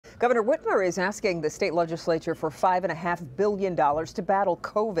Governor Whitmer is asking the state legislature for $5.5 billion to battle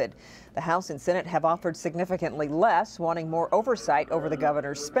COVID. The House and Senate have offered significantly less, wanting more oversight over the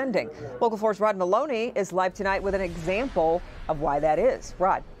governor's spending. Local 4's Rod Maloney is live tonight with an example of why that is.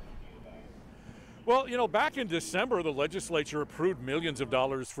 Rod. Well, you know, back in December, the legislature approved millions of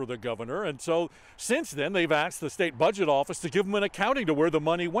dollars for the governor. And so since then, they've asked the state budget office to give them an accounting to where the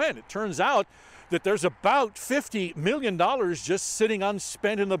money went. It turns out that there's about $50 million just sitting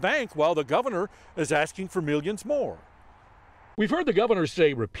unspent in the bank while the governor is asking for millions more. We've heard the governor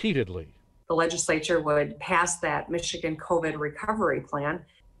say repeatedly the legislature would pass that Michigan COVID recovery plan.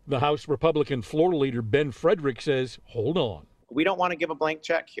 The House Republican floor leader Ben Frederick says, hold on. We don't want to give a blank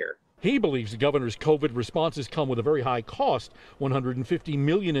check here. He believes the governor's COVID responses come with a very high cost, $150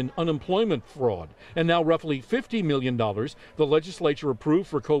 million in unemployment fraud, and now roughly $50 million the legislature approved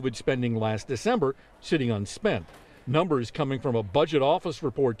for COVID spending last December, sitting unspent. Numbers coming from a budget office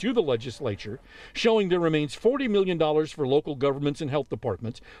report to the legislature showing there remains $40 million for local governments and health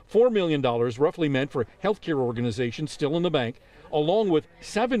departments, $4 million roughly meant for healthcare organizations still in the bank, along with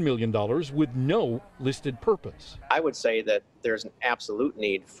 $7 million with no listed purpose. I would say that there's an absolute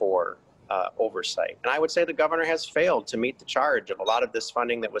need for oversight. And I would say the governor has failed to meet the charge of a lot of this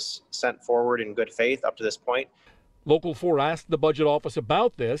funding that was sent forward in good faith up to this point. Local 4 asked the budget office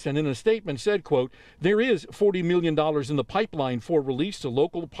about this and in a statement said, quote, there is $40 million in the pipeline for release to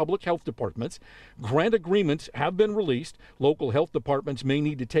local public health departments. Grant agreements have been released. Local health departments may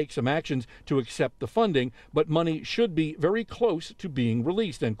need to take some actions to accept the funding, but money should be very close to being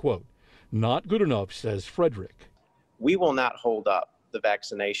released, end quote. Not good enough, says Frederick. We will not hold up the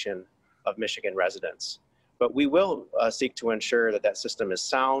vaccination of Michigan residents, but we will seek to ensure that that system is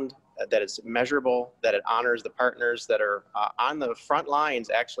sound, that it's measurable, that it honors the partners that are on the front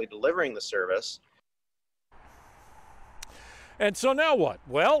lines actually delivering the service. And so now what?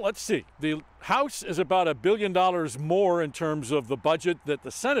 Well, let's see. The House is about $1 billion more in terms of the budget that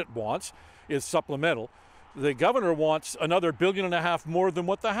the Senate wants, is supplemental. The governor wants another $1.5 billion more than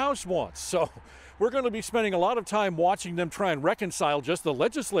what the House wants. So we're going to be spending a lot of time watching them try and reconcile just the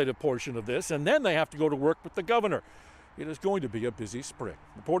legislative portion of this, and then they have to go to work with the governor. It is going to be a busy spring.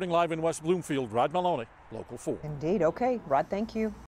 Reporting live in West Bloomfield, Rod Maloney, Local 4. Indeed. Okay, Rod, thank you.